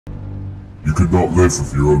You could not live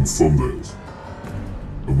with your own thumbnails.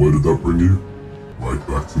 And where did that bring you? Right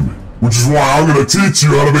back to me. Which is why I'm gonna teach you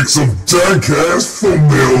how to make some dank-ass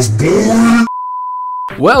thumbnails, boy!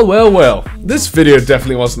 Well, this video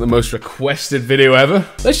definitely wasn't the most requested video ever.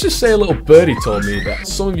 Let's just say a little birdie told me that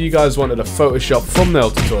some of you guys wanted a Photoshop thumbnail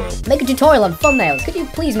tutorial. Make a tutorial on thumbnails. Could you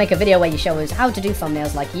please make a video where you show us how to do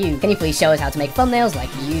thumbnails like you? Can you please show us how to make thumbnails like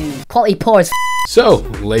you? Quality poor as So,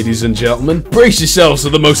 ladies and gentlemen, brace yourselves for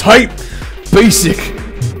the most hype, basic,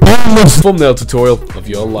 boneless thumbnail tutorial of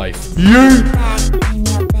your life.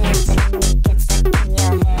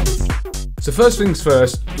 So first things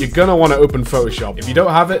first, you're gonna want to open Photoshop. If you don't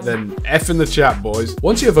have it, then F in the chat, boys.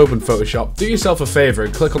 Once you have opened Photoshop, do yourself a favor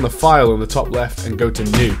and click on the file on the top left and go to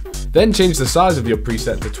new. Then change the size of your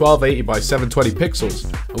preset to 1280 by 720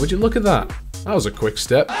 pixels. And would you look at that? That was a quick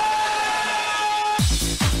step.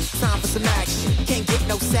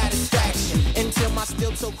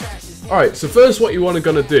 Alright, so first what you want to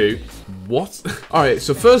gonna do. What? Alright,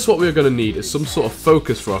 so first what we're going to need is some sort of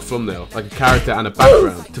focus for our thumbnail, like a character and a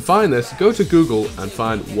background. To find this, go to Google and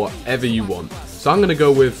find whatever you want. So I'm going to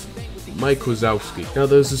go with Mike Wazowski. Now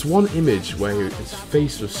there's this one image where his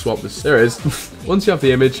face was swapped. There it is. Once you have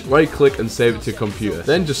the image, right click and save it to your computer.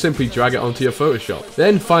 Then just simply drag it onto your Photoshop.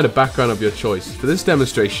 Then find a background of your choice. For this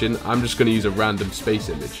demonstration, I'm just going to use a random space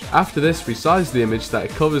image. After this, resize the image that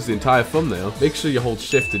it covers the entire thumbnail. Make sure you hold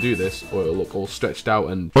shift to do this or it'll look all stretched out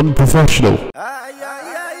and unprofessional.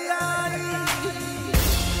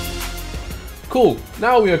 Cool,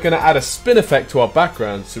 now we are going to add a spin effect to our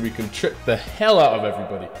background so we can trip the hell out of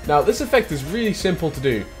everybody. Now this effect is really simple to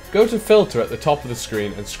do. Go to filter at the top of the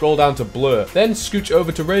screen and scroll down to blur, then scooch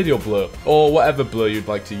over to radial blur, or whatever blur you'd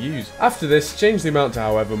like to use. After this, change the amount to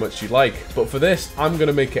however much you like, but for this, I'm going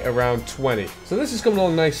to make it around 20. So this is coming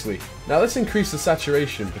along nicely. Now let's increase the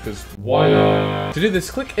saturation, because why not? To do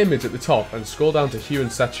this, click image at the top and scroll down to hue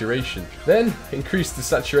and saturation. Then increase the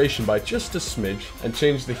saturation by just a smidge and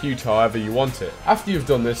change the hue to however you want it. After you've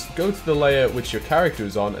done this, go to the layer which your character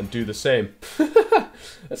is on and do the same.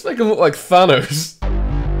 Let's make him look like Thanos.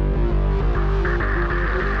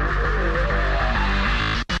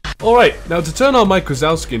 Alright, now to turn our Mike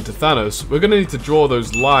Wazowski into Thanos, we're going to need to draw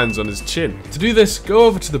those lines on his chin. To do this, go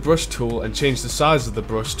over to the brush tool and change the size of the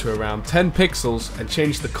brush to around 10 pixels and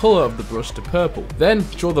change the colour of the brush to purple. Then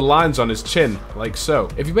draw the lines on his chin, like so.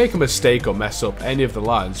 If you make a mistake or mess up any of the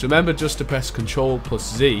lines, remember just to press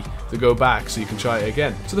Ctrl+Z to go back so you can try it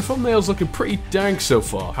again. So the thumbnail's looking pretty dank so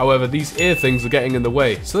far, however these ear things are getting in the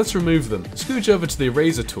way, so let's remove them. Scooch over to the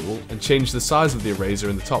eraser tool and change the size of the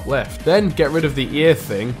eraser in the top left. Then get rid of the ear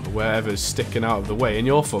thing, wherever is sticking out of the way in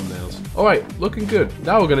your thumbnails. Alright, looking good.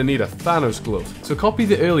 Now we're going to need a Thanos glove. So copy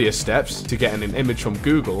the earlier steps to get an image from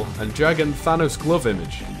Google and drag in Thanos glove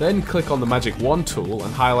image. Then click on the magic wand tool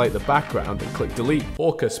and highlight the background and click delete.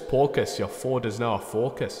 Porcus, your Ford is now a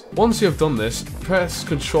focus. Once you have done this, press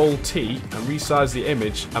Ctrl T and resize the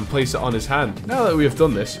image and place it on his hand. Now that we have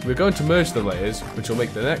done this, we're going to merge the layers, which will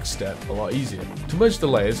make the next step a lot easier. To merge the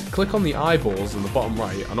layers, click on the eyeballs in the bottom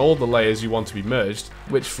right on all the layers you want to be merged,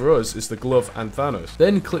 which for us is the glove and Thanos.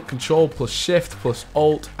 Then click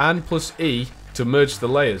Ctrl+Shift+Alt and +E to merge the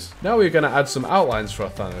layers. Now we're going to add some outlines for our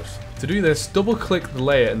Thanos. To do this, double click the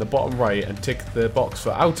layer in the bottom right and tick the box for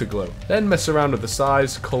outer glow. Then mess around with the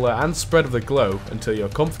size, colour and spread of the glow until you're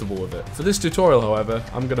comfortable with it. For this tutorial however,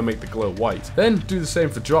 I'm going to make the glow white. Then do the same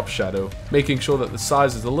for drop shadow, making sure that the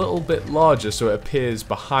size is a little bit larger so it appears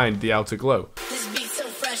behind the outer glow.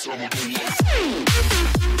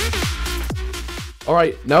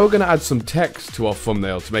 Alright, now we're going to add some text to our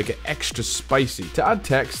thumbnail to make it extra spicy. To add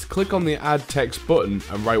text, click on the add text button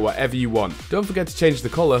and write whatever you want. Don't forget to change the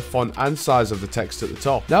colour, font and size of the text at the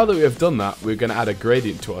top. Now that we have done that, we're going to add a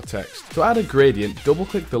gradient to our text. To add a gradient, double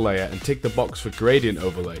click the layer and tick the box for gradient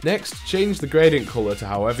overlay. Next, change the gradient colour to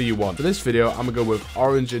however you want. For this video, I'm going to go with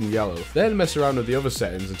orange and yellow. Then mess around with the other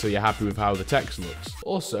settings until you're happy with how the text looks.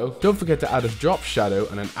 Also, don't forget to add a drop shadow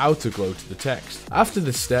and an outer glow to the text. After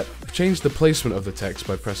this step, change the placement of the text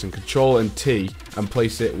by pressing Ctrl and T and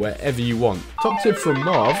place it wherever you want. Top tip from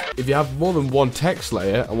Marv, if you have more than one text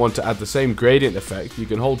layer and want to add the same gradient effect, you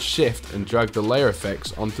can hold shift and drag the layer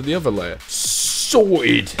effects onto the other layer.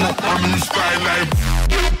 Sorted!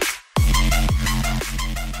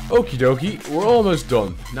 Okie dokie, we're almost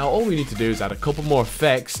done. Now all we need to do is add a couple more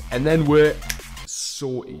effects and then we're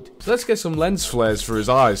sorted. So let's get some lens flares for his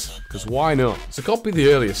eyes, because why not? So copy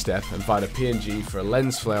the earlier step and find a PNG for a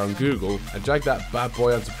lens flare on Google and drag that bad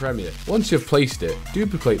boy onto Premiere. Once you've placed it,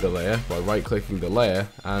 duplicate the layer by right clicking the layer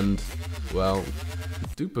and, well,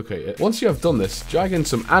 duplicate it. Once you have done this, drag in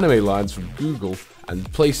some anime lines from Google and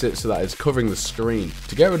place it so that it's covering the screen.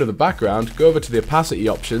 To get rid of the background, go over to the opacity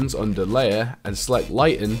options under layer and select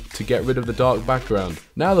lighten to get rid of the dark background.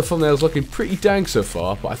 Now the thumbnail is looking pretty dank so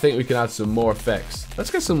far, but I think we can add some more effects.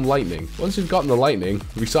 Let's get some lightning. Once you've gotten the lightning,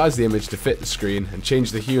 resize the image to fit the screen and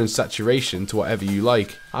change the hue and saturation to whatever you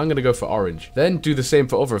like. I'm going to go for orange. Then do the same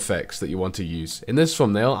for other effects that you want to use. In this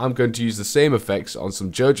thumbnail, I'm going to use the same effects on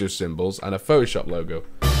some Jojo symbols and a Photoshop logo.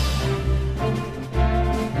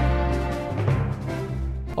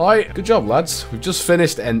 Alright, good job lads. We've just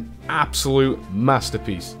finished an absolute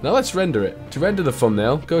masterpiece. Now let's render it. To render the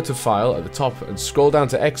thumbnail, go to File at the top and scroll down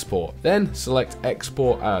to Export. Then select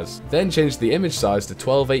Export As. Then change the image size to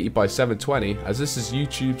 1280 by 720 as this is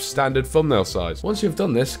YouTube's standard thumbnail size. Once you've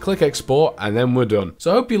done this, click Export and then we're done. So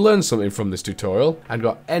I hope you learned something from this tutorial and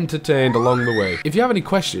got entertained along the way. If you have any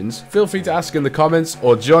questions, feel free to ask in the comments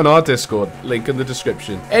or join our Discord, link in the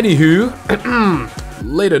description. Anywho,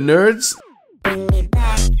 later nerds.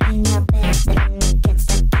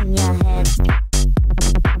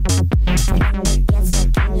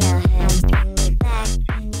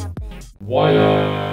 Why not?